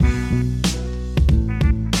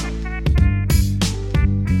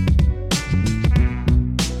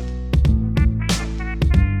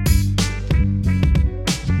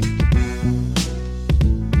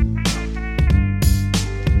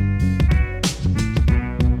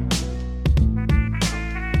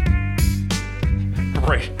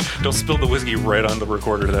right. Don't spill the whiskey right on the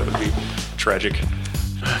recorder. That would be tragic.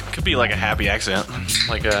 Could be like a happy accident.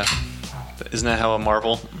 Like isn't that how a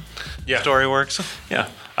Marvel story works? Yeah.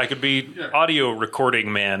 I could be audio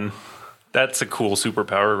recording man. That's a cool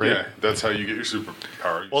superpower, right? Yeah, that's how you get your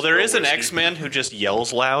superpower. Well, there is an X-Men who just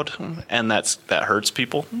yells loud, and that hurts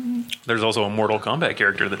people. There's also a Mortal Kombat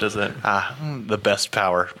character that does that. The best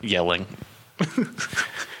power, yelling.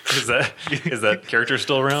 Is that character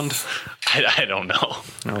still around? I don't know.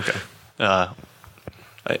 Okay.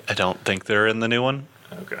 I don't think they're in the new one,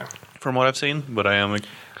 Okay. from what I've seen, but I am.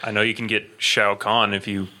 I know you can get Shao Kahn if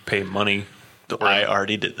you pay money. I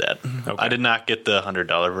already did that. Okay. I did not get the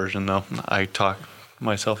 $100 version, though. I talked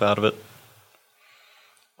myself out of it.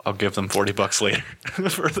 I'll give them $40 later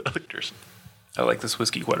for the electors. I like this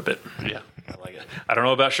whiskey quite a bit. Yeah, I like it. I don't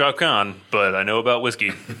know about Shao Kahn, but I know about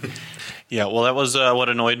whiskey. Yeah, well, that was what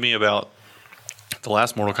annoyed me about the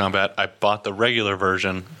last Mortal Kombat. I bought the regular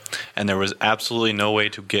version, and there was absolutely no way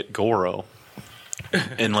to get Goro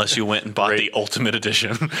unless you went and bought the Ultimate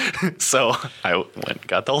Edition. So I went and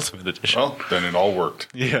got the Ultimate Edition. Well, then it all worked.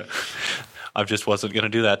 Yeah. I just wasn't going to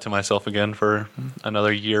do that to myself again for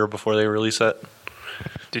another year before they release it.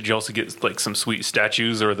 Did you also get like some sweet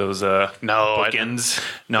statues or those bookends?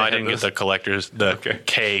 I didn't get the collectors,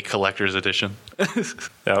 K collector's edition.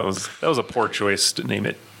 That was a poor choice to name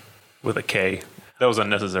it with a K. That was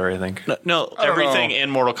unnecessary, I think. No, I don't everything know.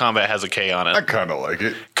 in Mortal Kombat has a K on it. I kind of like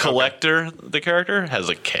it. Collector, the character, has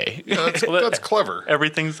a K. Yeah, that's clever.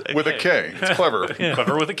 Everything's With a K. It's clever.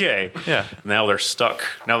 Clever with a K. Yeah. Now they're stuck.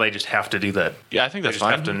 Now they just have to do that. Yeah, I think They that's just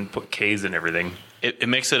fine. have to put K's in everything. It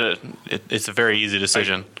makes it it's a very easy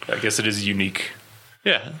decision. I guess it is unique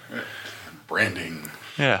Yeah. Branding.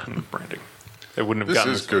 Yeah. branding. They wouldn't have This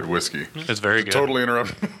gotten is good whiskey. It's very good. Totally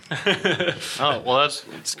interrupt. Oh, well, we're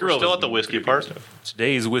still at the whiskey part.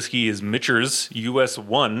 Today's whiskey is Mitcher's US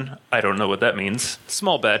 1. I don't know what that means.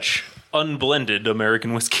 Small batch, unblended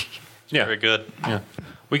American whiskey. Yeah. Very good. Yeah.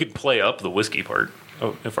 We could play up the whiskey part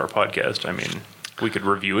of our podcast. I mean, we could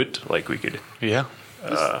review it. Like we could. Yeah.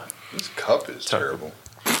 This cup is terrible.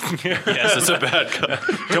 Yes, it's a bad cup.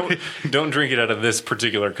 Don't drink it out of this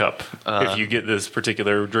particular cup. If you get this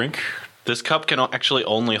particular drink, This cup can actually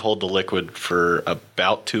only hold the liquid for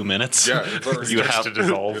about 2 minutes. Yeah, it's already, you have to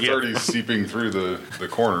dissolve. it's already seeping through the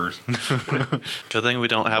corners. Good thing we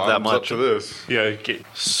don't have that Bottoms up much. to this. Yeah, okay.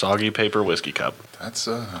 Soggy paper whiskey cup. That's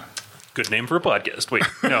Good name for a podcast. Wait,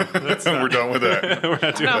 no, that's we're done with that. we're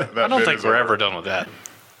not doing that. I don't bit think is we're over. ever done with that.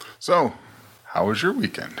 So, how was your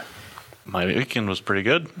weekend? My weekend was pretty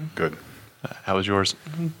good. Good. How was yours?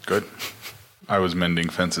 Good. I was mending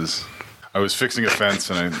fences. I was fixing a fence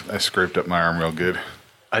and I scraped up my arm real good.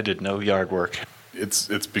 I did no yard work. It's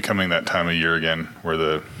becoming that time of year again where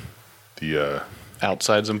the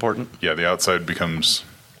Outside's important. the outside becomes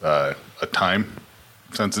a time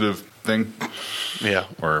sensitive thing Yeah.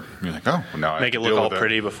 where you're like, oh, now I Make it have to look deal all with that.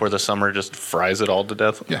 pretty before the summer just fries it all to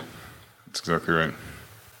death. Yeah, that's exactly right.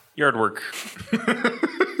 Yard work.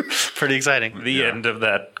 Pretty exciting. The end of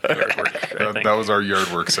that yard work. I think. That was our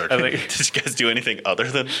yard work I section. think Did you guys do anything other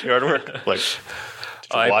than yard work? Like,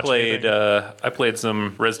 did you I watch played. anything? I played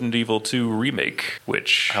some Resident Evil 2 remake,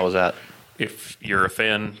 which, How was that? if you're a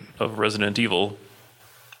fan of Resident Evil,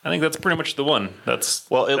 I think that's pretty much the one. That's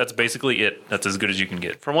basically it. That's as good as you can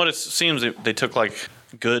get. From what it seems, they took like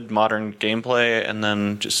good modern gameplay and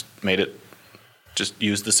then just made it, just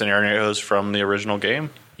use the scenarios from the original game.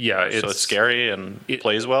 Yeah, So it's scary and it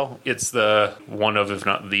plays well. It's the one of, if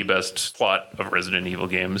not the best plot of Resident Evil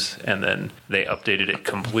games, and then they updated it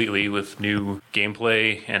completely with new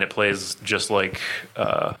gameplay, and it plays just like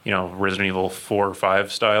Resident Evil 4 or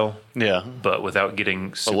 5 style, Yeah. but without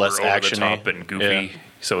getting super less over action-y. the top and goofy. Yeah.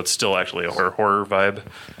 So it's still actually a horror vibe.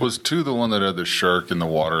 Was 2 the one that had the shark in the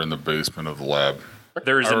water in the basement of the lab?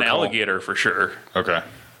 There is I an recall. alligator for sure. Okay.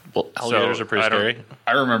 Well, alligators So, are pretty I don't- scary.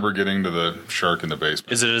 I remember getting to the shark in the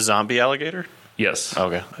basement. Is it a zombie alligator? Yes.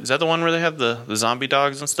 Okay. Is that the one where they have the zombie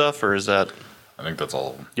dogs and stuff, or is that I think that's all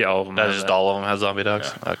of them. Yeah, all of them. that have just that. all of them have zombie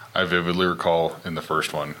dogs? Yeah. Okay. I vividly recall in the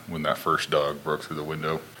first one when that first dog broke through the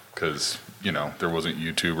window because, there wasn't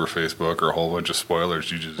YouTube or Facebook or a whole bunch of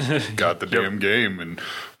spoilers. You just got the damn game and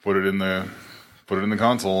put it in the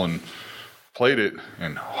console and played it,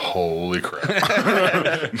 and holy crap.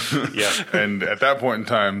 Yeah. And at that point in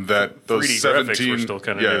time, those 3D graphics were 17 still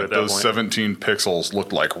kinda new at that those point. 17 pixels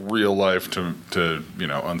looked like real life to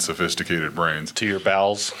unsophisticated brains. To your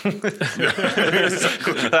bowels. My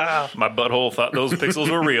butthole thought those pixels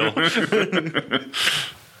were real.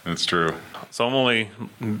 It's true. So I'm only,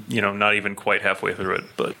 not even quite halfway through it,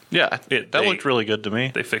 but Yeah, that they- looked really good to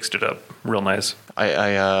me. they fixed it up real nice.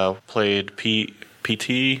 I played Pete PT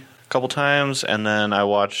a couple times, and then I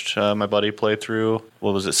watched my buddy play through,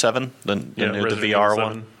 what was it, 7? The Resident VR Evil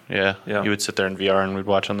one. 7. Yeah, he would sit there in VR and we'd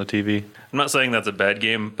watch on the TV. I'm not saying that's a bad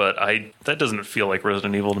game, but that doesn't feel like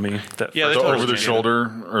Resident Evil to me. Yeah, The Totally over the changed. shoulder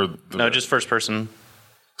or No, just first person.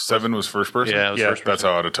 7 was first person. Yeah, it was Yeah, first That's person.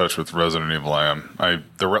 how out of touch with Resident Evil I am.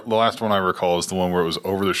 The last one I recall is the one where it was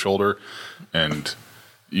over the shoulder, and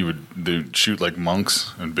they'd shoot like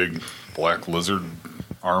monks, and big black lizard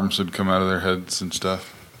arms would come out of their heads and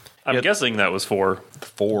stuff. I'm guessing that was 4.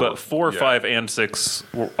 4, But 4, yeah. 5, and 6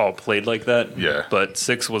 were all played like that. Yeah. But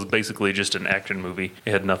 6 was basically just an action movie.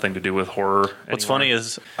 It had nothing to do with horror. What's anymore. funny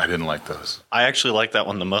is I didn't like those. I actually liked that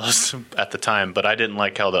one the most at the time, but I didn't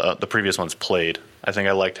like how the previous ones played. I think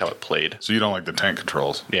I liked how it played. So you don't like the tank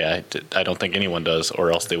controls? Yeah, I don't think anyone does,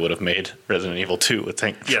 or else they would have made Resident Evil 2 with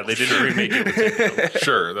tank. Yeah, they didn't remake it.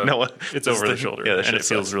 Sure. That, No, It's over the shoulder, Yeah, and it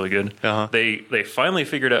feels really good. Uh-huh. They finally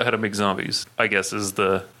figured out how to make zombies, I guess is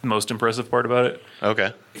the most impressive part about it.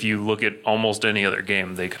 Okay. If you look at almost any other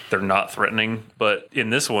game, they're not threatening. But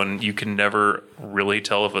in this one, you can never really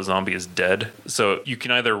tell if a zombie is dead. So you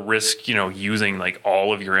can either risk, using like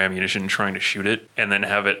all of your ammunition trying to shoot it, and then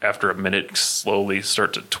have it after a minute slowly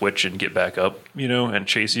start to twitch and get back up, and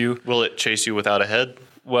chase you. Will it chase you without a head?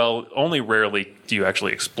 Well, only rarely do you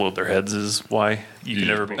actually explode their heads. Is why you can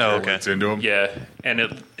never be. Oh, okay. It's into them. Yeah, and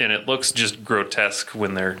it looks just grotesque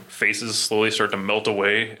when their faces slowly start to melt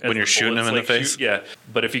away as When you're the shooting them bullets, in the face? Yeah,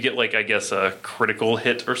 but if you get I guess a critical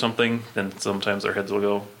hit or something, then sometimes their heads will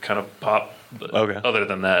go kind of pop. But Okay. other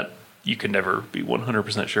than that, you can never be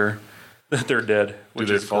 100% sure that they're dead, which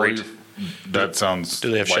Do they is follow great. you? That sounds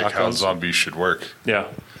Do they have like how shotguns? zombies should work. Yeah,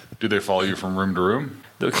 Do they follow you from room to room?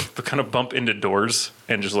 they'll kind of bump into doors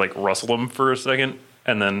and just rustle them for a second,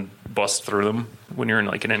 and then bust through them. When you're in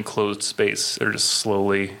an enclosed space, they're just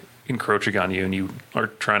slowly encroaching on you, and you are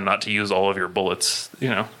trying not to use all of your bullets. It's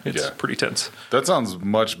Yeah. pretty tense. That sounds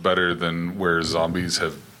much better than where zombies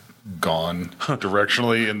have gone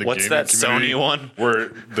directionally in the What's gaming that community, Sony one? where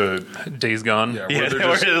the Days Gone. where Yeah, they're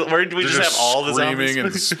just, where do we they're just have all the screaming zombies?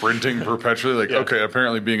 and sprinting perpetually. Okay,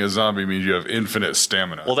 apparently being a zombie means you have infinite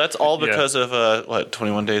stamina. Well, that's all Yeah. because of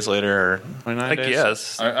 21 days later or 29 I days?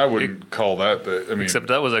 guess. I wouldn't call that I mean, Except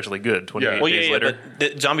that was actually good. 28 Yeah. Well, days yeah, later.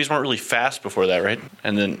 but the zombies weren't really fast before that, right?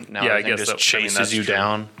 And then now Yeah, I everything guess just chases that's you true.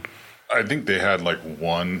 down. I think they had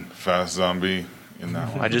one fast zombie in that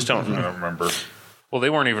one. I just don't I don't remember. Well, they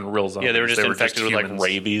weren't even real zombies. Yeah, they were just infected with humans.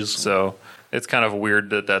 rabies. So it's kind of weird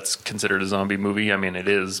that that's considered a zombie movie. I mean, it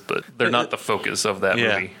is, but they're not the focus of that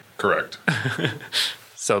Yeah. movie. Correct.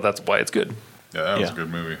 So that's why it's good. Yeah, that was Yeah. a good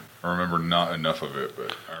movie. I remember not enough of it,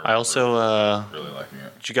 but I I also, really liking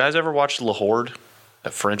it. did you guys ever watch La Horde?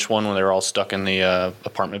 That French one when they were all stuck in the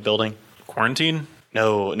apartment building? Quarantine?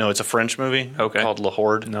 No, it's a French movie Okay. called La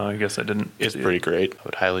Horde. No, I guess I didn't. It's see it. pretty great. I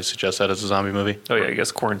would highly suggest that as a zombie movie. Oh yeah, I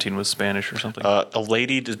guess Quarantine was Spanish or something. A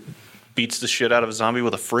lady beats the shit out of a zombie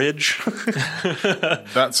with a fridge.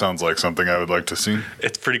 That sounds like something I would like to see.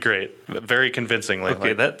 It's pretty great. Very convincingly.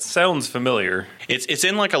 okay, that sounds familiar. It's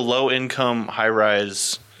in a low income, high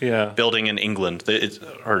rise Yeah. building in England.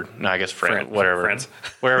 I guess France, whatever, France.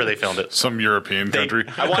 wherever they filmed it. Some European country.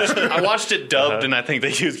 I watched it dubbed, and I think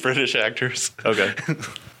they used British actors. Okay. Do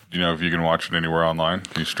you know if you can watch it anywhere online?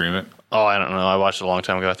 Can you stream it? Oh, I don't know. I watched it a long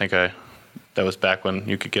time ago. I think that was back when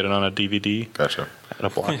you could get it on a DVD Gotcha. at a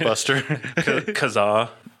Blockbuster. Kazaa.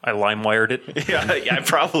 I lime-wired it. yeah, I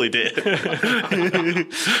probably did.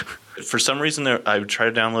 For some reason, I would try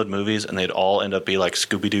to download movies, and they'd all end up be like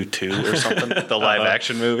Scooby-Doo 2 or something, the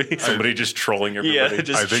live-action movie. Somebody just trolling everybody. Yeah,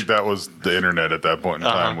 just I think that was the internet at that point in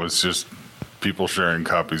time, was just people sharing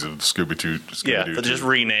copies of Scooby-Doo. yeah, Scooby-Doo but just 2.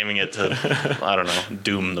 renaming it to I don't know,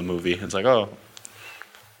 Doom the movie. It's like, oh,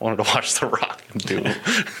 I wanted to watch The Rock and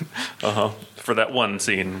Doom. For that one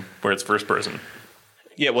scene where it's first person.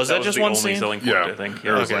 Yeah, was that was just the one only scene? selling point, Yeah, I think.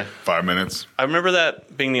 There was Okay. 5 minutes. I remember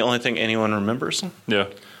that being the only thing anyone remembers. Yeah.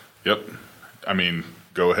 Yep. I mean,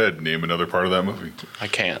 go ahead, name another part of that movie. I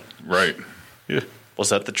can't. Right. Yeah. Was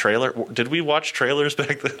that the trailer? Did we watch trailers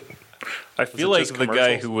back then? I feel it like just the guy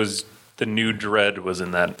commercials? who was the new Dread was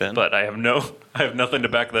in that, Ben? but I have nothing to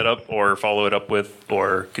back that up or follow it up with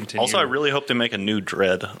or continue. Also, I really hope they make a new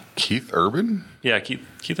Dread. Keith Urban? yeah,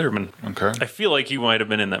 Keith Urban. Okay. I feel like he might have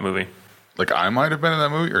been in that movie. Like I might have been in that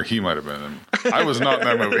movie, or he might have been in that. I was not in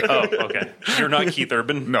that movie. Oh, okay. You're not Keith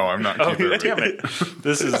Urban. No, I'm not Oh, Keith Urban. damn it!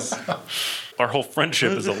 This is our whole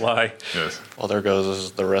friendship is a lie. Yes. Well, there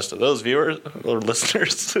goes the rest of those viewers or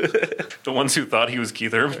listeners. The ones who thought he was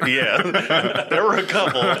Keith Urban. yeah, there were a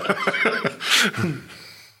couple.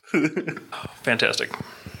 Fantastic.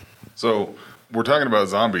 So we're talking about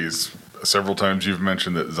zombies. several times you've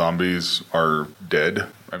mentioned that zombies are dead.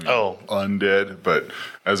 I mean, undead, but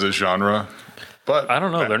as a genre. But I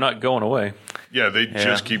don't know. They're not going away. Yeah, they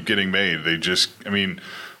just keep getting made. They just, I mean,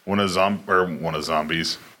 one of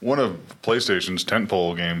PlayStation's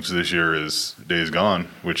tentpole games this year is Days Gone,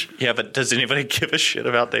 which... Yeah, but does anybody give a shit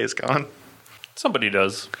about Days Gone? Somebody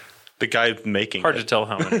does. The guy making Hard it. to tell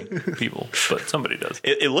how many people, but somebody does.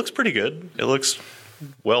 It looks pretty good. It looks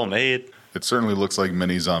well made. It certainly looks like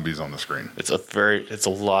many zombies on the screen. It's a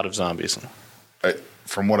lot of zombies.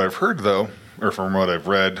 From what I've heard, though, or from what I've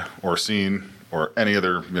read or seen, or any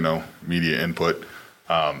other, media input,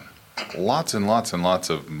 lots and lots and lots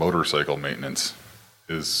of motorcycle maintenance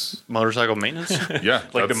is... Motorcycle maintenance? Yeah.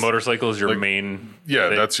 Like the motorcycle is your main... Yeah,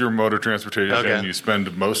 thing. that's your mode of transportation. Okay. And you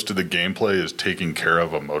spend most of the gameplay is taking care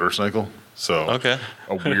of a motorcycle. So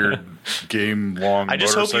a weird game-long I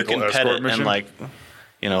just hope you motorcycle can pet escort it mission.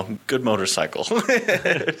 and good motorcycle.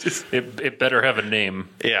 It better have a name.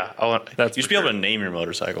 Yeah, That's you should for be able sure. to name your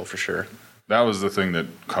motorcycle for sure. That was the thing that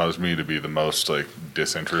caused me to be the most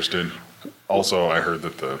disinterested. Also, I heard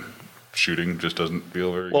that the shooting just doesn't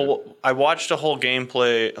feel very good. Well, I watched a whole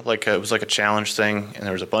gameplay, it was like a challenge thing, and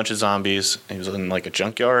there was a bunch of zombies. And he was in a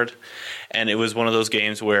junkyard, and it was one of those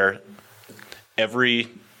games where every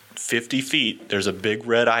 50 feet there's a big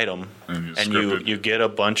red item, and you get a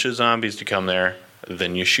bunch of zombies to come there,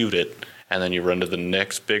 then you shoot it, and then you run to the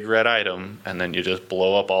next big red item, and then you just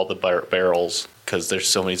blow up all the barrels because there's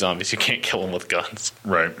so many zombies you can't kill them with guns.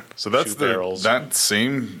 Right. So that's Shoot barrels. that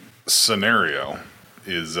same scenario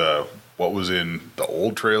is what was in the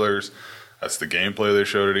old trailers. That's the gameplay they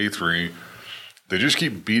showed at E3. They just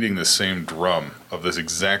keep beating the same drum of this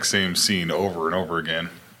exact same scene over and over again.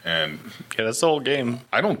 And Yeah, that's the whole game.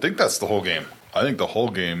 I don't think that's the whole game. I think the whole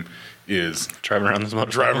game is Driving around this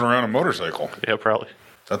motorcycle. driving around a motorcycle. Yeah, probably.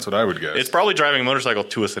 That's what I would guess. It's probably driving a motorcycle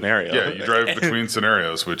to a scenario. Yeah, you drive between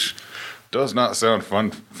scenarios, which does not sound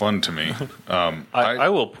fun to me. I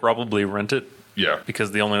will probably rent it Yeah,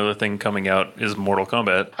 because the only other thing coming out is Mortal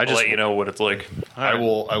Kombat. I'll let you know what it's like. I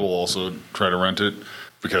will also try to rent it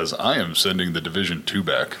because I am sending the Division 2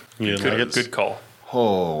 back. You didn't like it? Good call.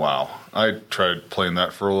 Oh, wow. I tried playing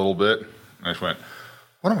that for a little bit, and I just went,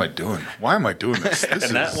 what am I doing? Why am I doing this? And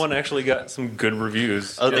that one actually got some good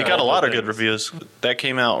reviews. They got a lot of good reviews. That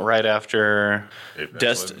came out right after Apex the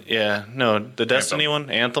Destiny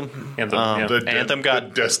one, Anthem. Anthem, yeah. Anthem got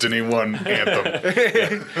the Destiny 1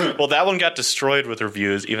 Anthem. well. That one got destroyed with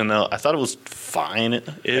reviews, even though I thought it was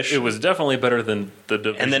fine-ish. It was definitely better than the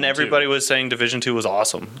Division and then 2. everybody was saying Division 2 was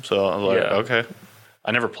awesome. So I was like, Yeah. okay.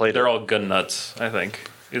 I never played They're it. all gun nuts, I think,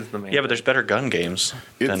 is the main Yeah, but there's better gun games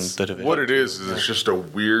than It's, the Division. what it is it's just a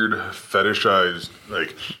weird fetishized,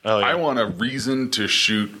 Oh, yeah. I want a reason to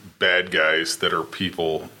shoot bad guys that are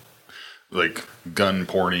people, gun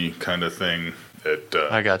porny kind of thing that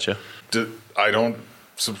I gotcha. I don't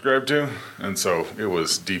subscribe to, and so it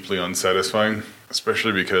was deeply unsatisfying,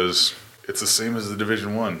 especially because it's the same as the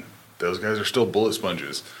Division 1. Those guys are still bullet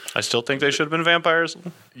sponges. I still think they should have been vampires.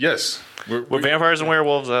 Yes. With vampires and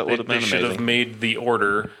werewolves, that would have They been should have amazing. made the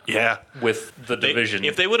order Yeah. with the Division.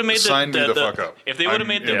 If they would have made Sign me the fuck up. If they would have I'm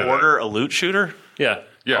made into the that. order a loot shooter, yeah.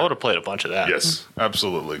 Yeah. I would have played a bunch of that. Yes,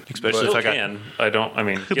 absolutely. Especially Still if I got can. Get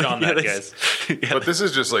on Yeah, that, guys. But this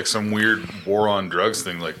is just some weird war on drugs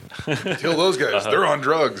thing. Kill those guys. They're on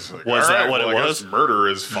drugs. Was that what it I guess was? murder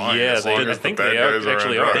is fine. Yeah, as long I as think the bad they guys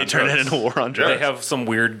actually on are. drugs. They turn it into war on drugs. They have some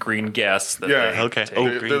weird green gas. That Yeah. they Okay. take. Oh,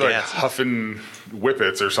 They're green gas. huffing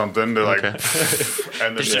whippets or something. They're Okay. and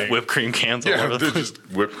then There's just whipped cream cans all Yeah, over the they're place.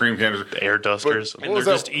 just whipped cream cans. Air dusters. But- And What was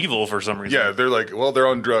they're that? just evil for some reason. Yeah, they're they're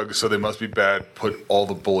on drugs, so they must be bad. Put all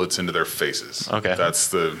the bullets into their faces. Okay. That's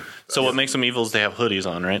the. So what makes them evil is they have hoodies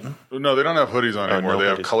on, right? No, they don't have hoodies on anymore. no They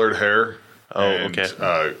have hoodies. colored hair. Oh, and,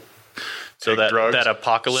 okay. So take that drugs. that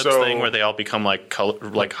apocalypse So- thing where they all become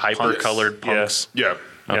hyper colored Yeah. punks. Yeah.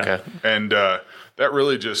 Okay. And that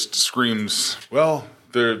really just screams, well,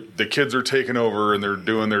 the kids are taking over and they're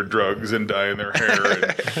doing their drugs and dyeing their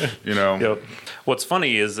hair. And, Yep. What's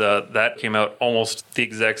funny is that came out almost the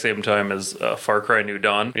exact same time as Far Cry New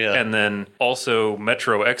Dawn. Yeah. And then also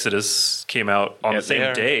Metro Exodus came out on the they same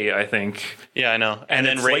are. day, I think. Yeah, I know. And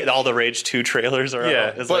And it's then like- all the Rage 2 trailers are Yeah,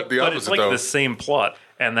 out. It's but like, the But opposite, it's like though. the same plot.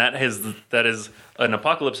 And that is an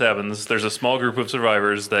apocalypse happens. There's a small group of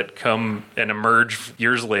survivors that come and emerge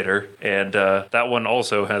years later. And that one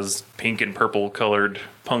also has pink and purple colored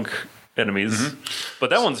punk enemies. Mm-hmm. But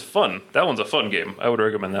that one's fun. That one's a fun game. I would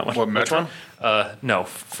recommend that one. What, Metro? No,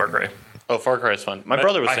 Far Cry. Oh, Far Cry is fun. My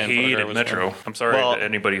brother was I saying Far Cry hated was Metro. fun. I'm sorry Well, that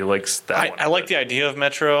anybody who likes that one. I like the idea of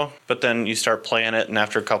Metro, but then you start playing it, and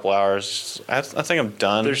after a couple hours, I think I'm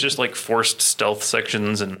done. There's just like forced stealth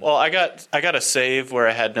sections and Well, I got a save where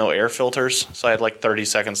I had no air filters, so I had like 30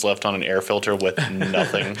 seconds left on an air filter with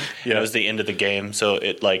nothing. Yeah. It was the end of the game, so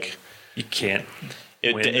it like you can't.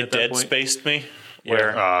 it win at that dead point? spaced me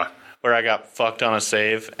Yeah. where I got fucked on a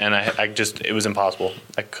save, and I just it was impossible.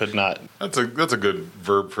 I could not. That's a good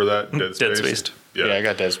verb for that. Dead space. Dead spaced. Yeah, I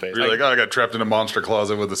got dead space. You're like, oh, I got trapped in a monster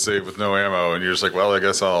closet with a save with no ammo, and you're just like, well, I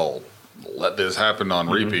guess I'll let this happen on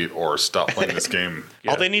repeat or stop playing this game.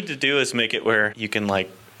 All they need to do is make it where you can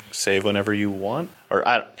like save whenever you want. Or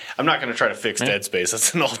I'm not going to try to fix Dead Space.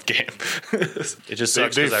 That's an old game. It just They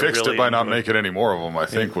sucks. 'cause I fixed really it by not enjoyed- making any more of them, I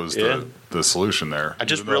think, was the solution there. I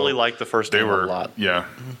just Even really though like the first they one were a lot. Yeah.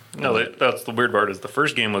 No, that's the weird part is the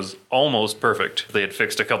first game was almost perfect. They had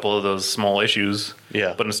fixed a couple of those small issues.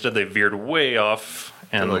 Yeah. But instead they veered way off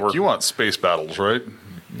and Like, were, you want space battles, right?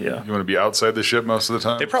 yeah. You want to be outside the ship most of the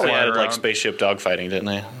time? They probably flying added like around? spaceship dogfighting, didn't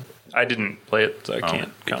they? I didn't play it, so I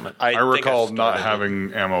can't comment. I think recall not started it.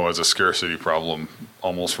 having ammo as a scarcity problem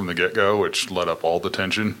almost from the get-go, which let up all the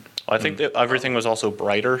tension. I think that everything was also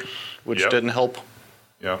brighter, which Yep. didn't help.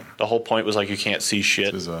 Yeah. The whole point was like you can't see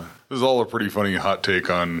shit. This is all a pretty funny hot take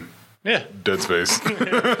on Yeah. Dead Space.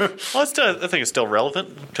 Well, I think it's still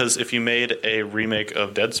relevant because if you made a remake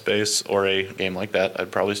of Dead Space or a game like that,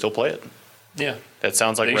 I'd probably still play it. Yeah. That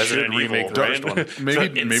sounds like They Resident should remake Evil, the right? first one.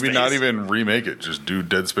 maybe In maybe not space. even remake it. Just do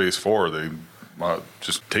Dead Space 4. They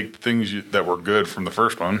just take things that were good from the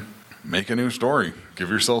first one, make a new story. Give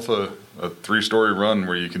yourself a 3-story run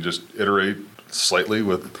where you can just iterate slightly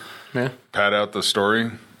with Yeah. pad out the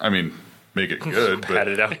story. I mean, make it good, Pad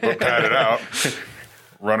it out. but pad it out.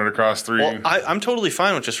 Run it across 3. Well, I'm totally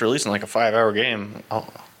fine with just releasing like a 5-hour game.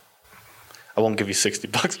 I won't give you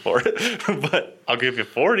 $60 for it, but I'll give you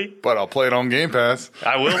 40. but I'll play it on Game Pass.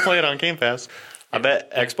 I will play it on Game Pass. I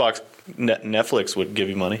bet Xbox Netflix would give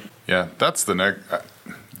you money. Yeah, that's the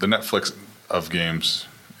Netflix of games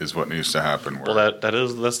is what needs to happen. Where Well,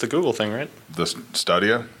 that's the Google thing, right? the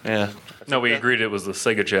Stadia, Yeah. No, we agreed it was the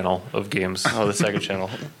Sega channel of games. Oh, the second channel.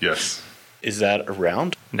 yes. Is that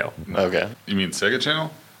around? No. Okay. You mean Sega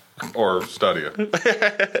Channel or Stadia? I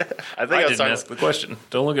think I didn't ask the question.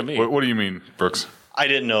 Don't look at me. What do you mean, Brooks? I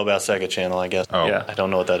didn't know about Second Channel, I guess. Oh, Yeah. I don't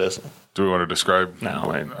know what that is. Do we want to describe?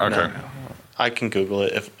 No, Okay. I can Google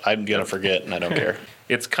it if I'm going to forget, and I don't care.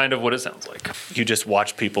 It's kind of what it sounds like. You just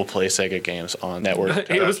watch people play Sega games on network.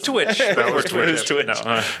 It was Twitch. That was Twitch. It was Twitch.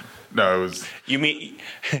 No, No, it was You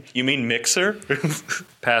mean Mixer?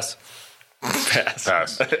 pass.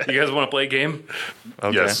 pass. You guys want to play a game?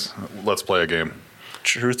 Okay. Yes, let's play a game.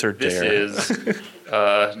 Truth or This dare? is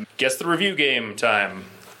guess the review game time.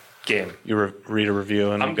 Game. You read a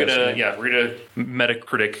review and I'm guess gonna it. read a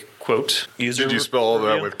Metacritic quote. User Did you spell all that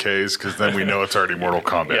review? with K's? Because then we know it's already Mortal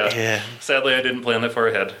Kombat. Yeah. Sadly, I didn't plan that far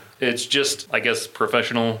ahead. It's just, I guess,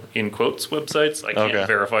 professional in quotes websites. I can't Okay.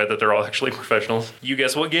 verify that they're all actually professionals. You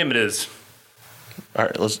guess what game it is. All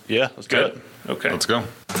right, let's do Good. it. Okay. Let's go.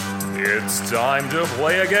 It's time to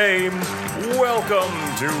play a game. Welcome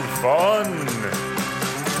to fun.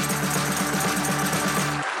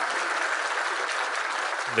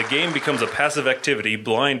 The game becomes a passive activity,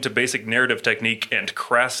 blind to basic narrative technique and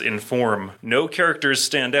crass in form. No characters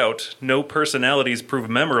stand out, no personalities prove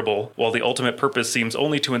memorable, while the ultimate purpose seems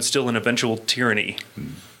only to instill an eventual tyranny.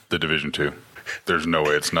 The Division 2. There's no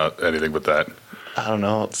way it's not anything but that. I don't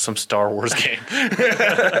know, it's some Star Wars game.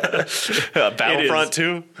 It Battlefront is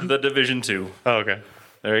 2? The Division 2. Oh, okay.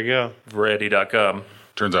 There you go. Variety.com.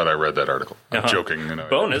 Turns out I read that article. I'm joking. You know.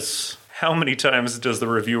 Bonus. How many times does the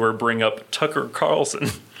reviewer bring up Tucker Carlson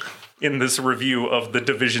in this review of The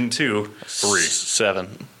Division 2? 3.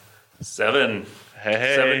 7. 7.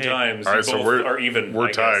 Hey. 7 times. All You right, so both are even. We're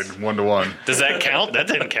I tied guess. 1-1. Does that count? That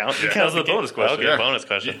didn't count. That was the bonus question. Okay, Yeah. bonus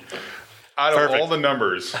question. Out of Perfect. all the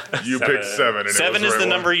numbers, you 7. picked 7. And it 7 was is right the one.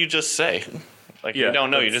 number you just say. Like, Yeah, you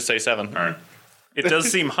don't know, you that's- just say 7. All right. It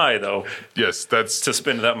does seem high, though, Yes, that's to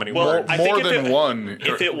spend that many Well, words. I think more if than it- one.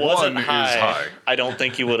 If it one wasn't is high, high. I don't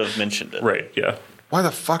think you would have mentioned it. Right, yeah. Why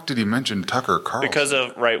the fuck did he mention Tucker Carlson? Because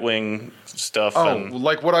of right-wing stuff. oh, and,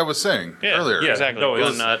 like what I was saying Yeah, earlier. Yeah, Exactly. No, it Gun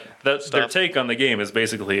was, nut their stuff. take on the game is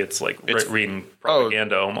basically it's like It's- reading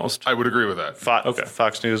propaganda almost. I would agree with that. Okay.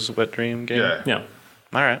 Fox News Wet Dream game. Yeah. Yeah.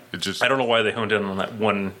 All right. It just I don't know why they honed in on that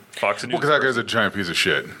one Fox News. because that guy's a giant piece of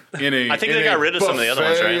shit. In a, I think in they got a rid of some of the other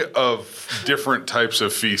ones, buffet right? Of different types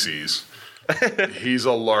of feces, he's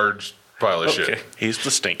a large pile of Okay. shit. He's the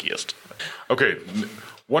stinkiest. Okay,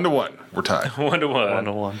 1-1. We're tied. 1-1.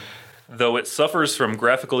 1-1. Though it suffers from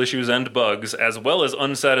graphical issues and bugs, as well as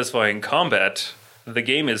unsatisfying combat, the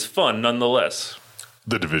game is fun nonetheless.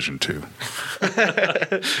 The Division 2. No,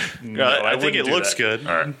 I think wouldn't it do looks that. good.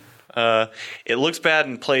 All right. It looks bad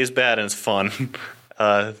and plays bad and it's fun.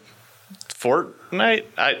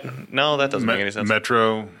 Fortnite? No, that doesn't make any sense.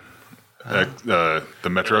 Metro. The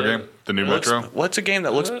Metro game? The new Metro? What's a game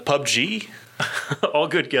that looks PUBG? All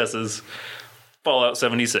good guesses. Fallout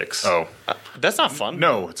 76. Oh. That's not fun.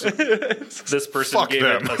 No. It's, This person Fuck gave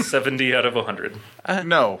it them. a 70 out of 100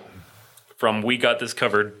 no. from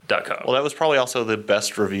WeGotThisCovered.com. Well, that was probably also the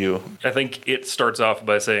best review. I think it starts off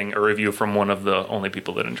by saying a review from one of the only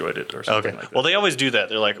people that enjoyed it or something like that. Well, they always do that.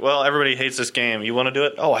 They're like, well, everybody hates this game. You want to do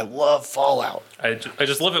it? Oh, I love Fallout. I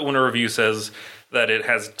just love it when a review says that it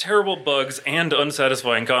has terrible bugs and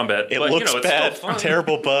unsatisfying combat. It but, looks it's bad. still fun.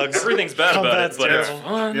 Terrible bugs. Everything's bad about it, Combat's but it's terrible.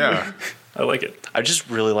 fun. Yeah. I like it. I just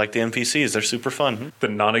really like the NPCs. They're super fun. The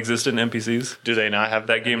non-existent NPCs. Do they not have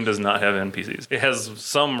That game does not have NPCs. It has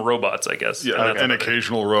some robots, I guess. Yeah. and that's An about it.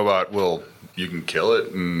 occasional robot will, you can kill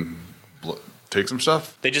it and take some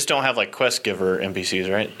stuff. They just don't have like quest giver NPCs,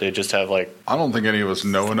 right? They just have like I don't think any of us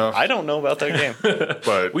know enough, I don't know about that game.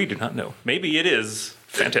 but We do not know. Maybe it is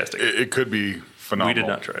fantastic. it could be phenomenal. We did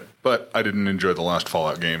not try it. But I didn't enjoy the last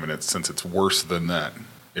Fallout game, and since it's worse than that.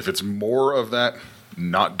 If it's more of that,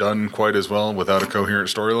 not done quite as well without a coherent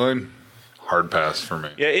storyline, hard pass for me.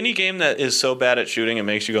 Yeah, any game that is so bad at shooting it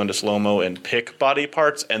makes you go into slow mo and pick body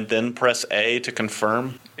parts and then press A to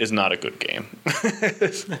confirm is not a good game.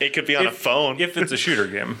 It could be on a phone. If it's a shooter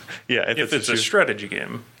game. Yeah, If it's a strategy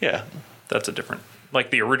game, yeah, that's a different.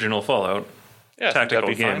 Like the original Fallout yeah, tactical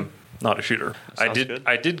that'd be game, fine. not a shooter. Sounds good.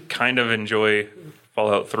 I did kind of enjoy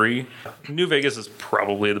Fallout 3. New Vegas is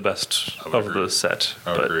probably the best would of agree. the set.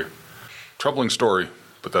 I would agree. Troubling story,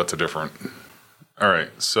 but that's a different. All right,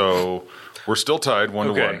 so we're still tied 1-1.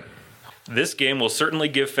 Okay. This game will certainly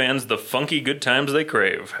give fans the funky good times they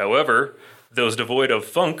crave. However, those devoid of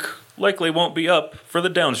funk likely won't be up for the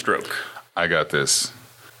downstroke. I got this.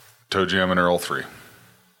 Toe Jam and Earl 3.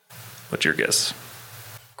 What's your guess?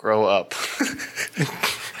 Grow up.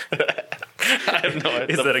 I have no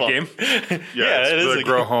idea. Is that a game? Yeah, it it's is the a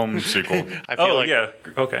Grow Home sequel. I feel Oh, like yeah.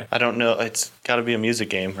 Okay. I don't know. It's got to be a music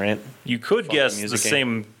game, right? You could guess the music game.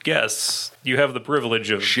 same guess. You have the privilege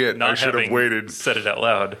of Shit, I not should have having waited. said it out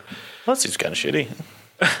loud. Well, that seems kind of shitty.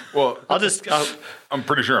 Well, I'll I'm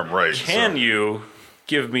pretty sure I'm right. Can so. you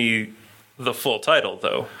give me the full title,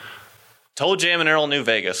 though? Toe Jam and Earl New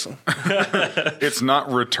Vegas. It's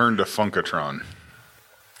not Return to Funkatron.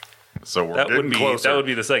 So we're That getting would be closer. that would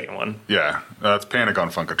be the second one. Yeah, that's Panic on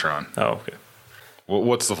Funkatron. Oh, okay.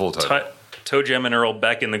 What's the full title? Toe Jam and Earl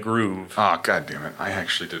Back in the Groove. Oh, god damn it. I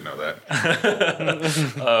actually did know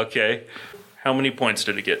that. Okay. How many points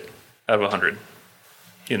did it get out of 100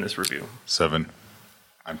 in this review? 7.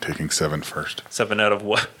 I'm taking 7 first. 7 out of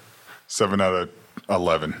what? 7 out of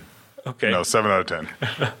 11. Okay. No, 7 out of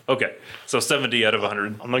 10. Okay. So 70 out of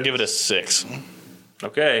 100. I'm gonna give it a 6.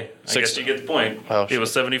 Okay. I Six. guess you get the point. Oh, It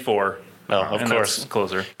was 74. Oh, of and course, that's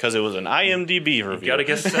closer. because it was an IMDb review. Got to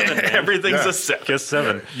guess 7, man. Everything's Yeah. a 7. Guess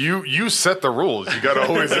 7. You set the rules. You got to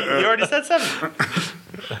always. You already said 7.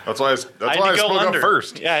 That's why I spoke up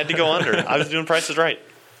first. Yeah, I had to go under. I was doing prices right.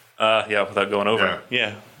 Yeah, without going over.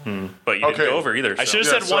 Yeah. Yeah, But you Okay. didn't go over either. I should Yeah,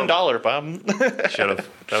 so have said so- $1, Bob. should have. That would have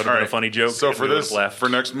All been right. a funny joke. So and for we would've this, laughed. for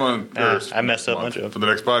next month, Ah, or I messed up my joke. for the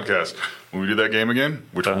next podcast, when we do that game again,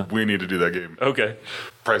 which we need to do that game. Okay.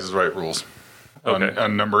 Price is Right rules. Okay.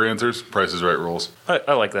 On number answers, Price is Right rules.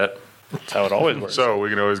 I like that. That's how it always works. So we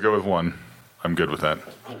can always go with 1. I'm good with that.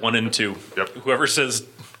 1 and 2. Yep. Whoever says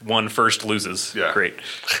 1 first loses. Yeah. Great.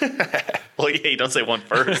 Well, yeah, you don't say 1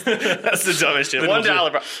 first. That's the dumbest shit. Then we'll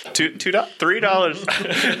 $1, bro.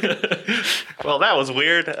 $3. Well, that was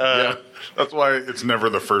weird. Yeah. That's why it's never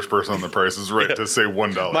the first person on the Price is Right to say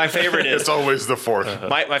 $1. My favorite is It's always the fourth.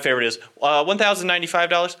 my favorite is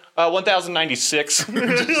 $1,095.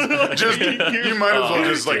 $1,096. Just you might as well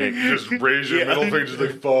just just raise your middle finger, just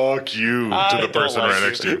like fuck you to I the don't person like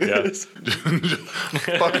right you. next to you.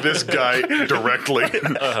 Fuck this guy directly.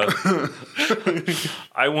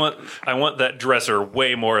 I want that dresser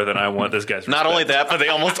way more than I want this guy's Not respect. only that, but they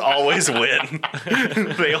almost always win.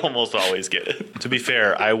 They almost always get it. To be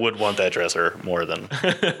fair, I would want that dresser more than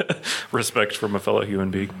respect from a fellow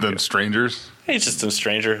human being. Then strangers. he's just a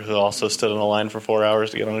stranger who also stood in a line for 4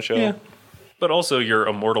 hours to get on a show. Yeah. But also, you're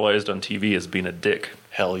immortalized on TV as being a dick.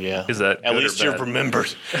 Hell yeah. Is that at good or least you're bad?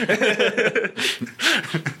 remembered?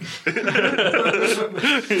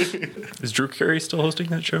 Is Drew Carey still hosting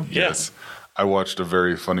that show? Yes. I watched a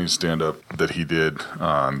very funny stand-up that he did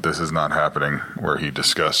on This Is Not Happening, where he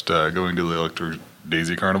discussed going to the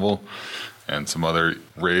Daisy Carnival and some other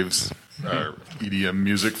raves, EDM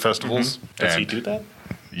music festivals. Does he And- do that?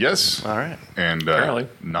 Yes. All right. And Apparently.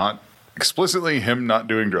 not explicitly him not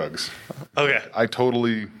doing drugs. Okay. I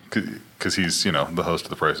totally, because he's, the host of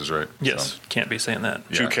The Price is Right. Yes, can't be saying that.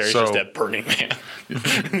 Yeah, Drew Carey's so- just that Burning Man.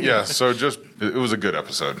 Yeah, so it was a good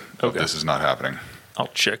episode of Okay. This Is Not Happening. I'll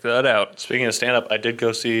check that out. Speaking of stand-up, I did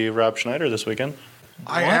go see Rob Schneider this weekend.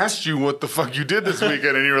 I asked you what the fuck you did this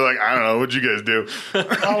weekend, and you were like, I don't know, what'd you guys do?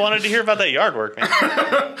 I wanted to hear about that yard work,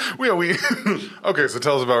 man. We Okay, so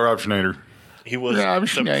tell us about Rob Schneider. He was Rob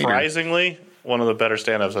Schneider. surprisingly one of the better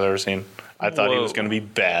stand-ups I've ever seen. I thought he was Whoa. going to be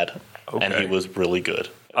bad, and Okay. he was really good.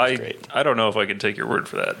 It was great. I don't know if I can take your word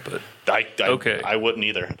for that, but Okay. I wouldn't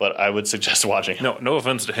either, but I would suggest watching it. no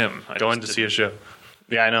offense to him. I Going to just see a show.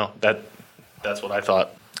 Yeah, I know. That's what I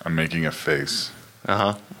thought. I'm making a face.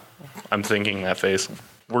 Uh-huh. I'm thinking that face.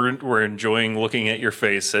 we're enjoying looking at your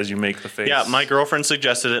face as you make the face. Yeah, my girlfriend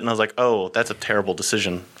suggested it, and I was like, oh, that's a terrible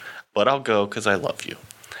decision, but I'll go because I love you.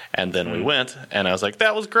 And then we went, and I was like,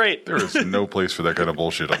 that was great. There is no place for that kind of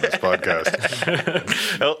bullshit on this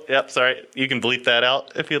podcast. Oh, yep, sorry. You can bleep that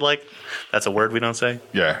out if you'd like. That's a word we don't say.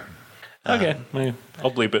 Yeah. Okay,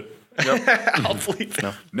 I'll bleep it. I'll bleep.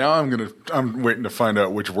 No. Now I'm waiting to find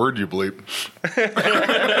out which word you bleep.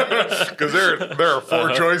 Because there are four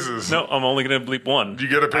choices. No, I'm only going to bleep one. You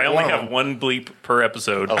gotta pick I only one of have them. one bleep per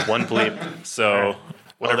episode. Oh, one bleep. So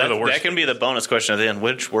whatever the worst. That can be the bonus question at the end.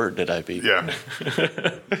 Which word did I beep? Yeah.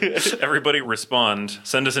 Everybody respond.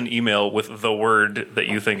 Send us an email with the word that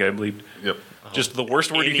you think I bleeped. Yep. Just the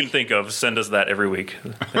worst word you can think of. Send us that every week.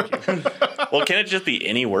 Well, can it just be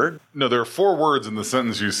any word? No, there are four words in the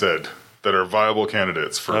sentence you said that are viable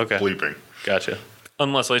candidates for Okay. bleeping. Gotcha.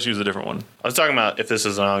 Unless I choose a different one. I was talking about if this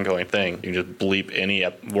is an ongoing thing, you can just bleep any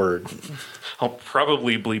word. I'll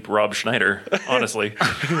probably bleep Rob Schneider, honestly. Because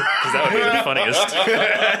that would be the funniest.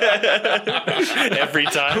 Every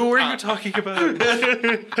time. Who are you talking about?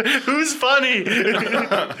 Who's funny?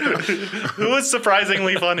 Who is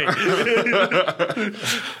surprisingly funny?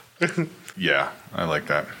 Yeah, I like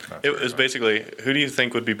that. That's It very was fun. basically, who do you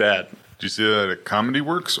think would be bad? Did you see that at Comedy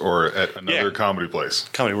Works or at another Yeah. comedy place?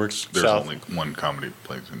 Comedy Works There's South. only one comedy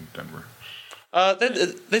place in Denver.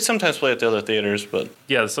 They sometimes play at the other theaters, but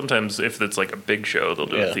Yeah, sometimes if it's like a big show, they'll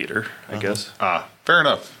do Yeah. a theater, I guess. Fair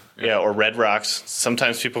enough. yeah, or Red Rocks.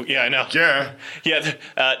 Sometimes people, yeah, I know. Yeah. Yeah,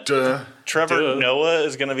 Duh. Trevor Duh. Noah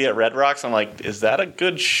is going to be at Red Rocks. I'm like, is that a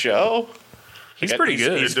good show? He's Like, pretty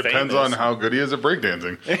good. It depends famous. on how good he is at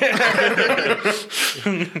breakdancing.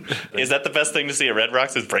 Is that the best thing to see at Red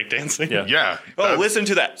Rocks is breakdancing? Yeah. Yeah. Oh, That's- listen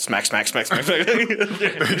to that. Smack, smack, smack, smack, smack.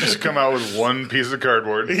 They just come out with one piece of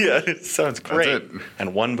cardboard. Yeah, it sounds great. it.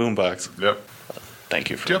 And one boombox. Yep. Thank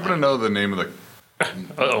you for Do you happen to know the name of the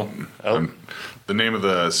Uh-oh. the name of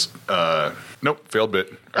the nope, failed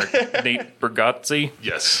bit. All right. Nate Bergozzi,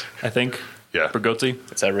 Yes. I think. Yeah. Bergozzi.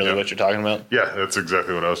 Is that really Yeah. what you're talking about? Yeah, that's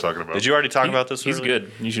exactly what I was talking about. Did you already talk about this? He's earlier?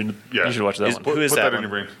 good. You should Yeah. watch that He's- one. Put, Who is put that that in one? your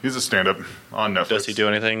brain. He's a stand-up on Netflix. Does he do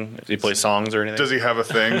anything? Does he play songs or anything? Does he have a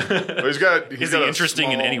thing? Well, he's got Is he a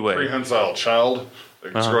interesting in small any way? Prehensile child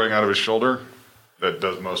that's growing out of his shoulder that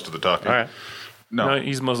does most of the talking. All right. No. No,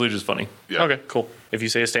 he's mostly just funny. Yeah. Okay, cool. If you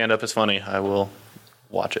say stand up is funny, I will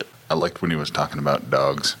watch it. I liked when he was talking about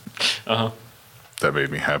dogs. Uh-huh. That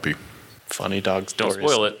made me happy. Funny dog Don't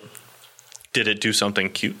stories. spoil it. Did it do something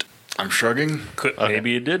cute? I'm shrugging.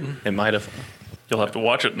 Maybe it did. It might have. You'll have to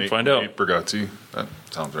watch it and find out. Nate Bargatze. That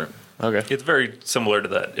sounds right. Okay. It's very similar to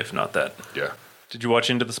that, if not that. Yeah. Did you watch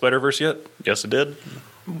Into the Spider-Verse yet? Yes, it did.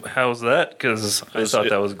 How's that? Because I thought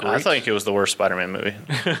that was great. I think it was the worst Spider-Man movie.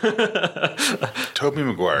 Tobey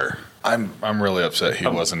Maguire. I'm really upset he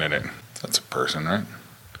wasn't in it. That's a person, right?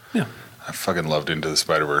 Yeah. I fucking loved Into the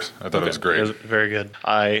Spider-Verse. I thought it was great. It was very good.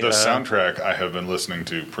 The soundtrack I have been listening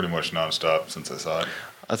to pretty much nonstop since I saw it.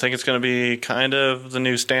 I think it's going to be kind of the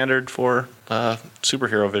new standard for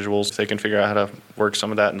superhero visuals. They can figure out how to work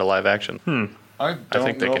some of that into live action. I don't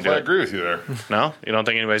think they know can if do I it. agree with you there. No? You don't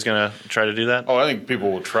think anybody's going to try to do that? Oh, I think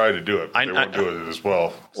people will try to do it, but I- they won't do it as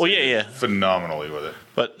well. Well, yeah, yeah. Phenomenally with it.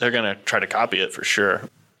 But they're going to try to copy it for sure.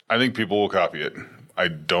 I think people will copy it. I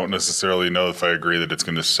don't necessarily know if I agree that it's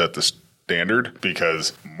going to set the standard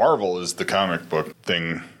because Marvel is the comic book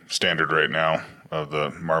thing standard right now of the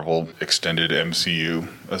Marvel extended MCU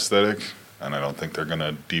aesthetic. And I don't think they're going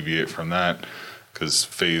to deviate from that because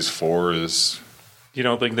Phase 4 is... You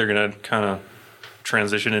don't think they're going to kind of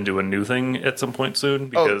transition into a new thing at some point soon?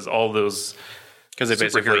 Because all those Because they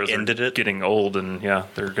superheroes basically are ended it. getting old, and yeah,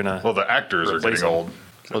 they're gonna. Well, the acters are Replace getting them. old.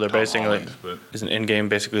 Well, they're Tom basically... Holland, but Isn't Endgame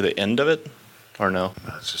basically the end of it? or no?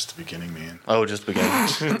 That's just the beginning, man. Oh, just the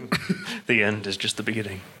beginning. The end is just the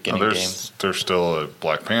beginning. There's still a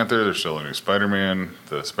Black Panther. There's still a new Spider-Man.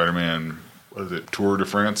 The Spider-Man, what is it, Tour de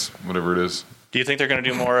France, whatever it is. Do you think they're going to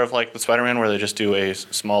do more of like the Spider-Man, where they just do a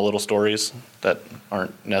small little stories that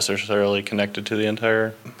aren't necessarily connected to the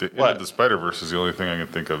entire? The Spider-Verse is the only thing I can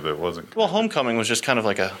think of that wasn't. Well, Homecoming was just kind of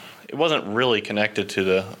like it wasn't really connected to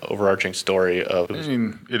the overarching story of. I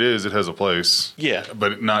mean, it is. It has a place. Yeah.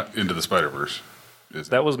 But not into the Spider-Verse.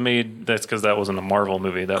 That was made. That's because that wasn't a Marvel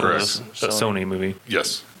movie. That Correct. was a Sony movie.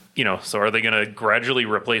 Yes. So are they going to gradually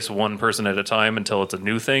replace one person at a time until it's a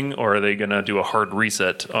new thing, or are they going to do a hard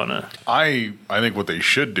reset on a? I think what they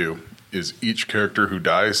should do is each character who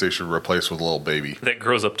dies, they should replace with a little baby. That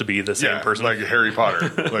grows up to be the same person. Like Harry Potter.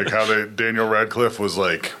 Like how Daniel Radcliffe was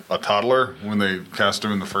like a toddler when they cast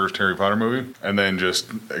him in the first Harry Potter movie, and then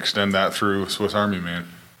just extend that through Swiss Army Man.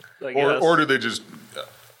 Or do they just?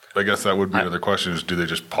 I guess that would be another question: is do they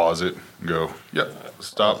just pause it and go, "Yep,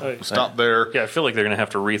 stop there"? Yeah, I feel like they're going to have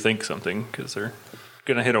to rethink something because they're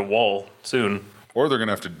going to hit a wall soon. Or they're going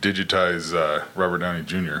to have to digitize Robert Downey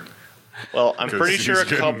Jr. Well, I'm pretty sure a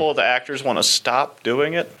couple of the actors want to stop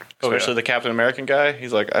doing it, especially the Captain American guy.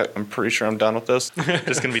 He's like, I'm pretty sure I'm done with this.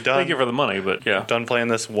 Just going to be done. Thank you for the money, but yeah. Done playing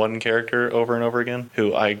this one character over and over again,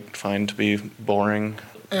 who I find to be boring.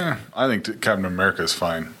 I think Captain America is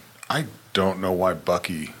fine. I don't know why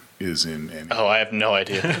Bucky is in any. Oh, I have no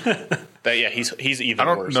idea. He's even I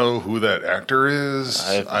don't worse. know who that actor is.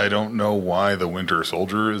 I don't know why the Winter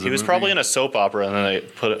Soldier is. He was probably in a soap opera, and then they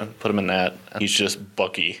put him in that. He's just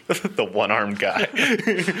Bucky, the one-armed guy,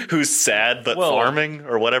 who's sad but farming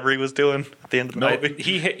or whatever he was doing at the end of the movie.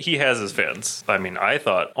 He has his fans. I mean, I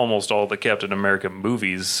thought almost all the Captain America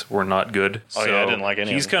movies were not good. I didn't like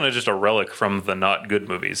any. He's kind of just a relic from the not good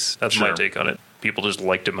movies. That's my Sure. take on it. People just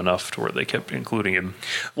liked him enough to where they kept including him.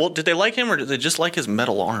 Well, did they like him, or did they just like his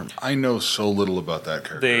metal arm? I know so little about that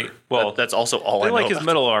character. That's also all I know. They like his about.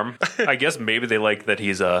 metal arm. I guess maybe they like that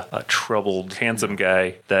he's a troubled, handsome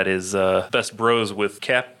guy that is best bros with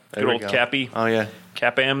Cap. There Good we old go. Cappy. Oh yeah,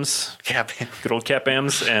 Capams. Cap. Good old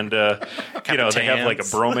Capams. And, they have like a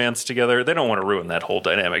bromance together. They don't want to ruin that whole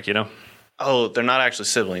dynamic, Oh, they're not actually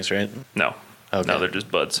siblings, right? No. Okay. No, they're just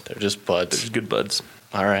buds. They're just buds. They're just good buds.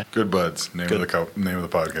 All right. Good Buds, name of the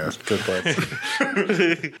podcast. Good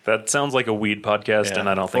buds. That sounds like a weed podcast, Yeah. and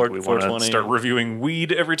I don't think we want to 420. start reviewing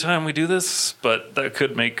weed every time we do this, but that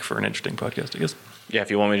could make for an interesting podcast, I guess. Yeah, if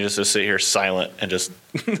you want me just to sit here silent and just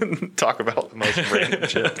talk about the most random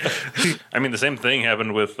shit. I mean, the same thing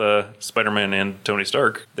happened with Spider-Man and Tony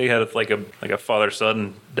Stark. They had like a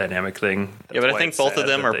father-son dynamic thing. Yeah, but I think both of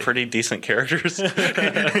them are pretty decent characters. And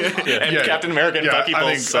Captain America and Bucky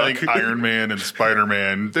both suck. I think Iron Man and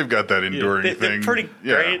Spider-Man, they've got that enduring thing. They're pretty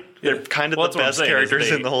great. They're kind of Well, the best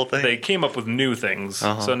characters in the whole thing. They came up with new things,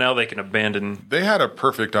 so now they can abandon. They had a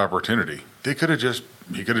perfect opportunity. He could have just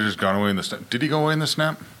gone away in the snap. Did he go away in the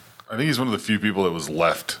snap? I think he's one of the few people that was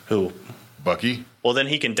left. Who? Bucky. Well, then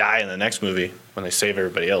he can die in the next movie when they save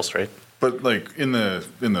everybody else, right? But like in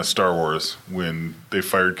the Star Wars, when they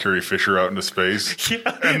fired Carrie Fisher out into space,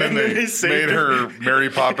 and then they made her Mary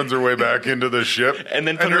Poppins her way back into the ship, And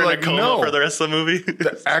then put her in a coma for the rest of the movie.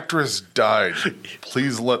 The actress died.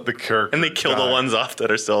 Please let the character. And they kill die. the ones off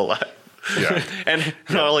that are still alive. Yeah. And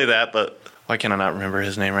not only that, but why can I not remember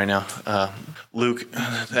his name right now? Luke.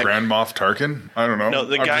 Grand Moff Tarkin. I don't know. No,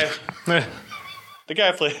 the I'm guy. just- The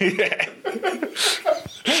guy played.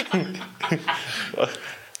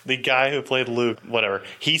 The guy who played Luke, whatever.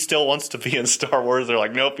 He still wants to be in Star Wars. They're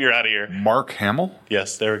like, nope, you're out of here. Mark Hamill.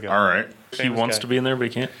 Yes, there we go. All right. He wants to be in there, but he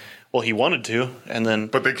can't. Well, he wanted to, and then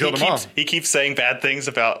But they killed him off. He keeps saying bad things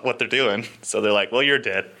about what they're doing, so they're like, "Well, you're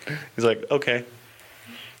dead." He's like, "Okay."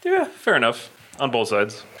 Yeah, fair enough. On both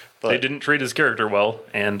sides, But- they didn't treat his character well,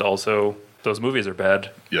 and also those movies are bad.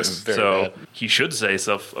 Yes. Very so bad. he should say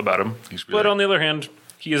stuff about him. He should be But like- on the other hand,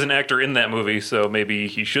 he is an actor in that movie, so maybe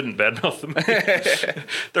he shouldn't badmouth the movie.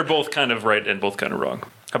 They're both kind of right and both kind of wrong.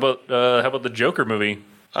 How about the Joker movie?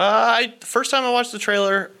 The first time I watched the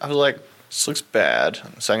trailer, I was like, "This looks bad."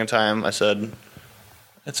 The second time, I said,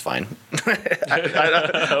 "It's fine."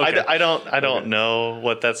 I don't know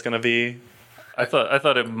what that's gonna be. I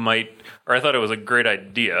thought it might, or I thought it was a great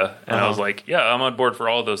idea, and I was like, yeah, I'm on board for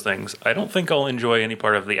all of those things. I don't think I'll enjoy any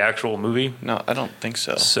part of the actual movie, No, I don't think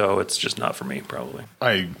so. so it's just not for me, probably.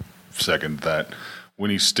 I second that. When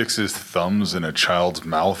he sticks his thumbs in a child's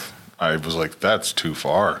mouth, I was like, "That's too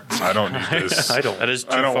far. I don't need this. I don't. That is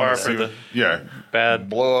too I don't far want to for see the yeah bad.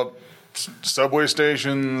 blow up subway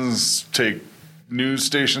stations, take news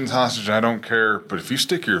stations hostage. I don't care. But if you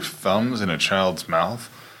stick your thumbs in a child's mouth,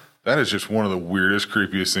 That is just one of the weirdest,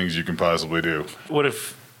 creepiest things you can possibly do. What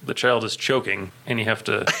if the child is choking and you have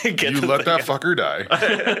to You let that fucker die,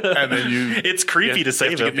 and then you. It's creepy to you have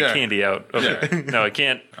save to him. get the candy out? Okay. No, I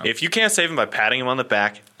can't. If you can't save him by patting him on the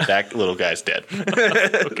back, that little guy's dead.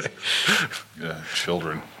 Yeah,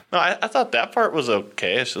 children. No, I thought that part was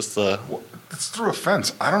okay. It's just the It's through a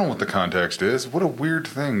fence. I don't know what the context is. What a weird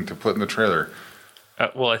thing to put in the trailer.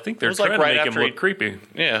 Well, I think they're was like trying to right make him after look creepy.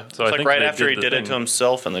 yeah. So It's I like think right they after he the did it to thing.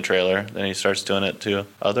 himself in the trailer, then he starts doing it to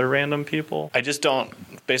other random people. I just don't.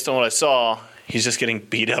 Based on what I saw, he's just getting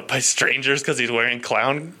beat up by strangers because he's wearing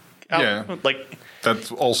clown. Yeah. Like.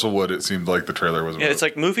 That's also what it seemed like the trailer was about. Yeah, it's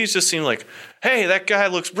like movies just seem like, hey, that guy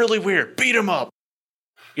looks really weird. Beat him up.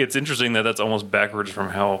 It's interesting that that's almost backwards from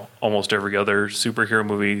how almost every other superhero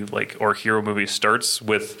movie, or hero movie, starts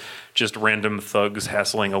with just random thugs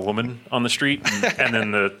hassling a woman on the street, and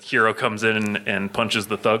then the hero comes in and punches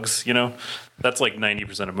the thugs. That's like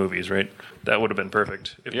 90% of movies, right? That would have been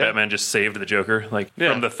perfect if Yeah. Batman just saved the Joker,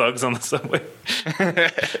 from the thugs on the subway.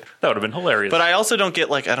 That would have been hilarious. But I also don't get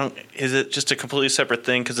is it just a completely separate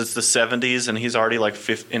thing because it's the 70s and he's already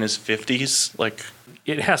in his 50s?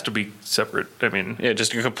 It has to be separate. I mean, Yeah,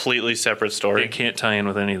 just a completely separate story. it can't tie in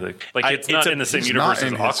with any of the it's it's not a- in the same He's universe not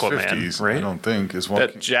as in his Aquaman, 50s, I right? don't think. Is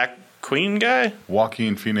That Jack Queen guy?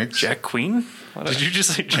 Joaquin Phoenix. Jack Queen? Did you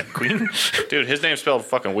just say Jack Queen? Dude, his name's spelled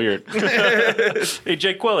fucking weird. Hey,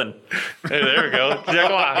 Jake Quillen. Hey, there we go.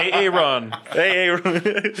 Jack Hey, Aaron.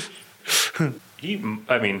 Hey,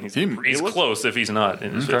 He's close if he's not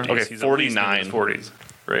in his 50s. Okay, He's at least in 49. his 40s,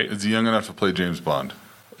 right? Is he young enough to play James Bond?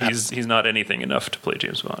 He's not anything enough to play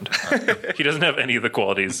James Bond. He doesn't have any of the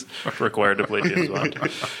qualities required to play James Bond.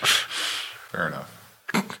 Fair enough.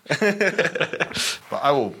 But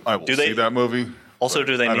I will Do they- see that movie. Also,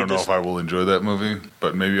 do they I need don't know this? if I will enjoy that movie,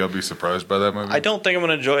 but maybe I'll be surprised by that movie. I don't think I'm going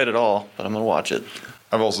to enjoy it at all, but I'm going to watch it.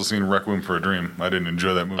 I've also seen Requiem for a Dream. I didn't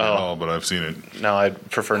enjoy that movie at Oh. all, but I've seen it. No,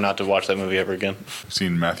 I'd prefer not to watch that movie ever again. I've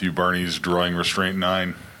seen Matthew Barney's Drawing Restraint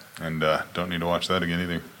 9, and don't need to watch that again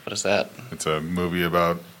either. What is that? It's a movie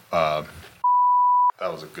about... that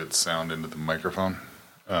was a good sound into the microphone.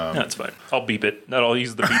 That's fine. I'll beep it. I'll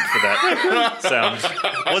use the beep for that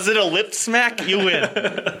sound. Was it a lip smack? You win.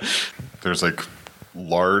 There's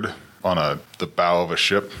lard on the bow of a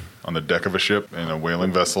ship, on the deck of a ship in a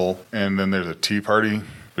whaling vessel, and then there's a tea party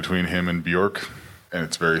between him and Bjork, and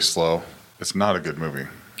it's very slow. It's not a good movie.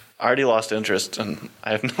 I already lost interest, and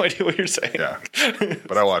I have no idea what you're saying. Yeah,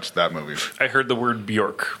 but I watched that movie. I heard the word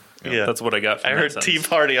Bjork. Yeah. That's what I got from I that heard sentence. tea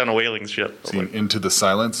party on a whaling ship. Seen Into the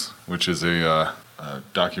Silence, which is a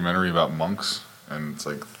documentary about monks, and it's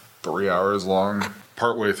 3 hours long.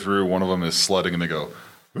 Partway through, one of them is sledding, and they go,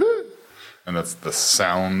 "Woo!" And that's the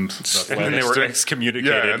sound. And then they were Stick.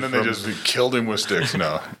 excommunicated. Yeah, and then they from- just killed him with sticks.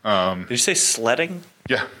 No, Did you say sledding?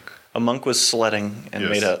 yeah, A monk was sledding and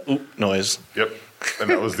Yes. made a oop noise. yep. And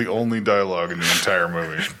that was the only dialogue in the entire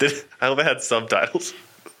movie. I hope it had subtitles.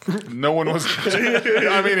 No one was.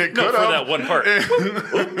 I mean, it No, could for have. that one part.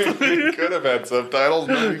 It could have had subtitles.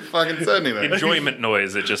 Nobody fucking said anything. Enjoyment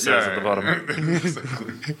noise, it just says at the bottom.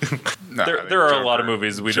 Nah, I think There are a lot Joker- of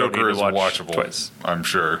movies we Joker don't need is to watch watchable. twice. I'm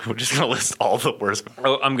sure. We're just going to list all the worst.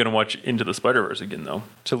 Oh, I'm going to watch Into the Spider-Verse again, though,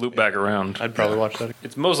 to loop back around. I'd probably watch that.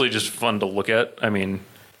 It's mostly just fun to look at. I mean,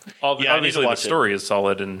 Yeah, I need to obviously the watch it. story is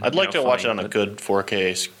solid. And I'd like to watch it funny, on a but- good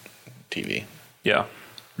 4K TV. Yeah,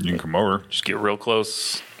 You can come over. just get real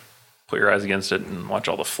close, put your eyes against it, and watch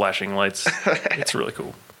all the flashing lights. It's really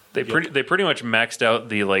cool. They pretty much maxed out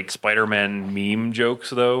the Spider-Man meme jokes,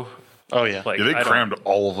 though. Oh, yeah. Yeah, they crammed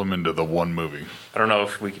all of them into the one movie. I don't know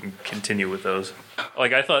if we can continue with those.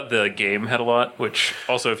 I thought the game had a lot, which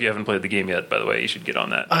also, if you haven't played the game yet, by the way, you should get on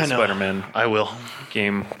that. I know. Spider-Man I will.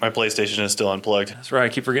 game. My PlayStation is still unplugged. That's right. I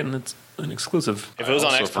keep forgetting it's an exclusive. If it was I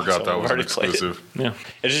on also Xbox, forgot I that would was an already played it. exclusive. Yeah.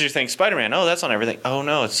 It's just you think Spider-Man. Oh, that's on everything. Oh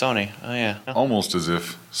no, it's Sony. Oh yeah. Almost as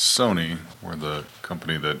if Sony were the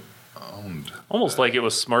company that owned. Almost like it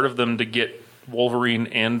was smart of them to get Wolverine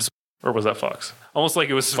and... Or was that Fox? Almost like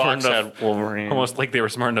it was smart Fox enough... had Wolverine. Almost like they were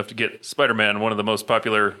smart enough to get Spider-Man, one of the most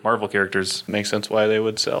popular Marvel characters. Makes sense why they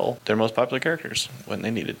would sell their most popular characters when they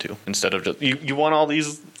needed to, instead of just you want all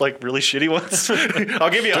these really shitty ones. I'll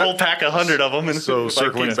give you a whole pack 100 of them. And So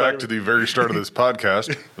circling back to the very start of this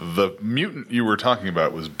podcast, the mutant you were talking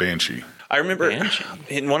about was Banshee. I remember Banshee?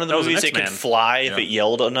 in one of the That was an movies it could X-Man. fly if it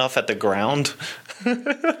yelled enough at the ground.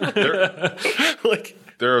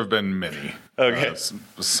 There have been many. Okay.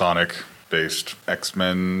 Sonic-based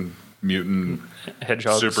X-Men mutant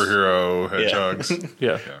Hedgehogs. superhero hedgehogs,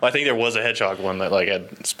 Yeah. I think there was a hedgehog one that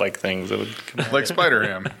had spike things that would. like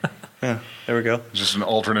Spider-Ham. There we go. Just an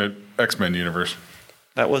alternate X-Men universe.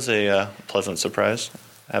 That was a pleasant surprise.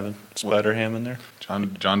 having Spider-Ham in there.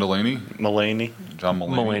 John Delaney? Mulaney. John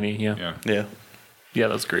Mulaney. Mulaney, yeah. Yeah. Yeah. Yeah,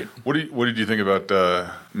 that's great. What did you think about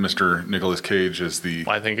Mr. Nicolas Cage as the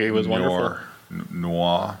I think he was wonderful.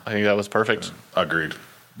 Noir? I think that was perfect. Agreed.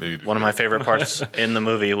 Maybe One of my favorite parts in the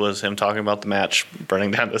movie was him talking about the match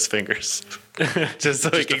burning down his fingers. Just so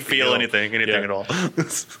he can feel anything Yeah. at all. And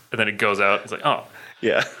then it goes out. It's like, oh,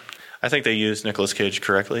 Yeah. I think they used Nicolas Cage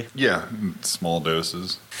correctly. Yeah, small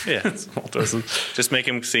doses. Yeah. small doses. Just make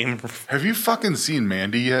him seem... Have you fucking seen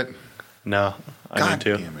Mandy yet? No, I God need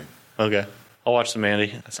to. damn it. Okay. I'll watch the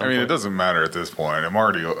Mandy at some I mean, point. it doesn't matter at this point.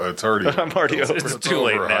 It's already I'm already over. It's too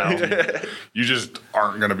late over, now. huh? You just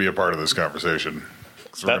aren't going to be a part of this conversation.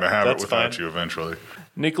 So we're That- going to have it that's without fine. you eventually.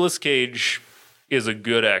 Nicolas Cage is a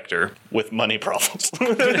good actor. With money problems.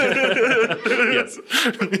 Yes.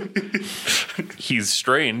 He's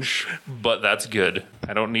strange, but that's good.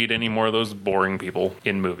 I don't need any more of those boring people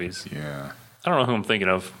in movies. Yeah. I don't know who I'm thinking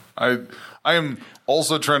of I am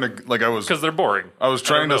also trying to, like, I was because they're boring.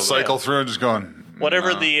 trying to know, cycle through and just going,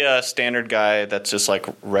 Whatever nah. the standard guy that's just like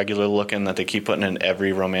regular looking that they keep putting in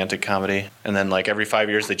every romantic comedy. And then like every 5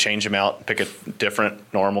 years they change him out, pick a different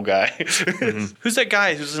normal guy. Who's that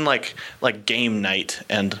guy who's in like Game Night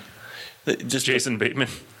and just Jason Bateman.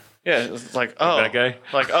 Yeah, it's like that guy?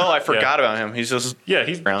 Like I forgot about him. He's just Yeah,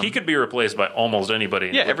 around. he could be replaced by almost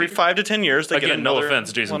anybody. Yeah, every 5 to 10 years they get Again, no another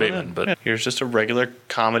offense, Jason one of Bateman, them. but- Yeah, here's just a regular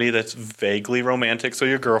comedy that's vaguely romantic, so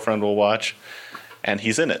your girlfriend will watch, and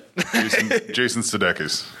he's in it. Jason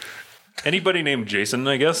Sudeikis. Anybody named Jason,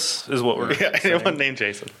 I guess, is what we're Yeah, anyone named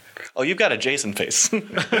Jason. Oh, you've got a Jason face.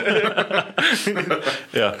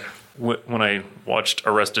 Yeah. When I watched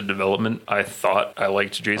Arrested Development, I thought I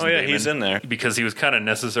liked Jason Oh, yeah, Bateman he's in there. because he was kind of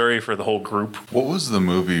necessary for the whole group. What was the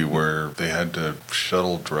movie where they had to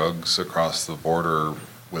shuttle drugs across the border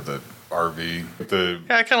with a RV?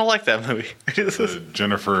 Yeah, I kind of like that movie. The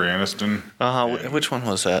Jennifer Aniston. Which one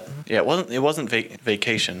was that? Yeah, it wasn't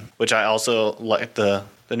Vacation, which I also liked the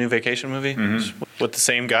new Vacation movie with the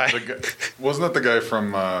same guy. Wasn't that the guy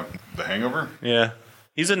from The Hangover? Yeah,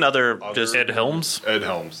 he's another just Ed Helms? Ed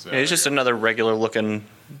Helms. yeah, he's just another regular looking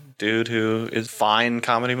dude who is fine in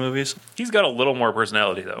comedy movies. He's got a little more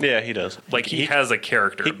personality, though. Yeah, he does. Like, he has a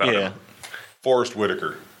character about yeah. him. Forrest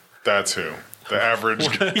Whitaker. That's who. The average.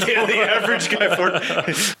 Yeah, the average guy for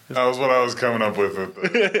That was what I was coming up with.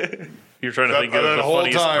 You're trying to think of that the whole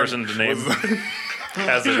funniest time person to name was-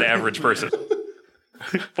 as an average person.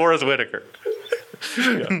 Forrest Whitaker.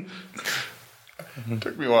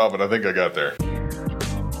 Took me a while, but I think I got there.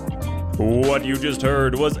 What you just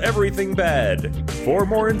heard was Everything Bad. For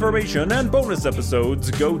more information and bonus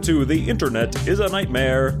episodes, go to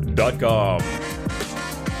theinternetisAnightmare.com.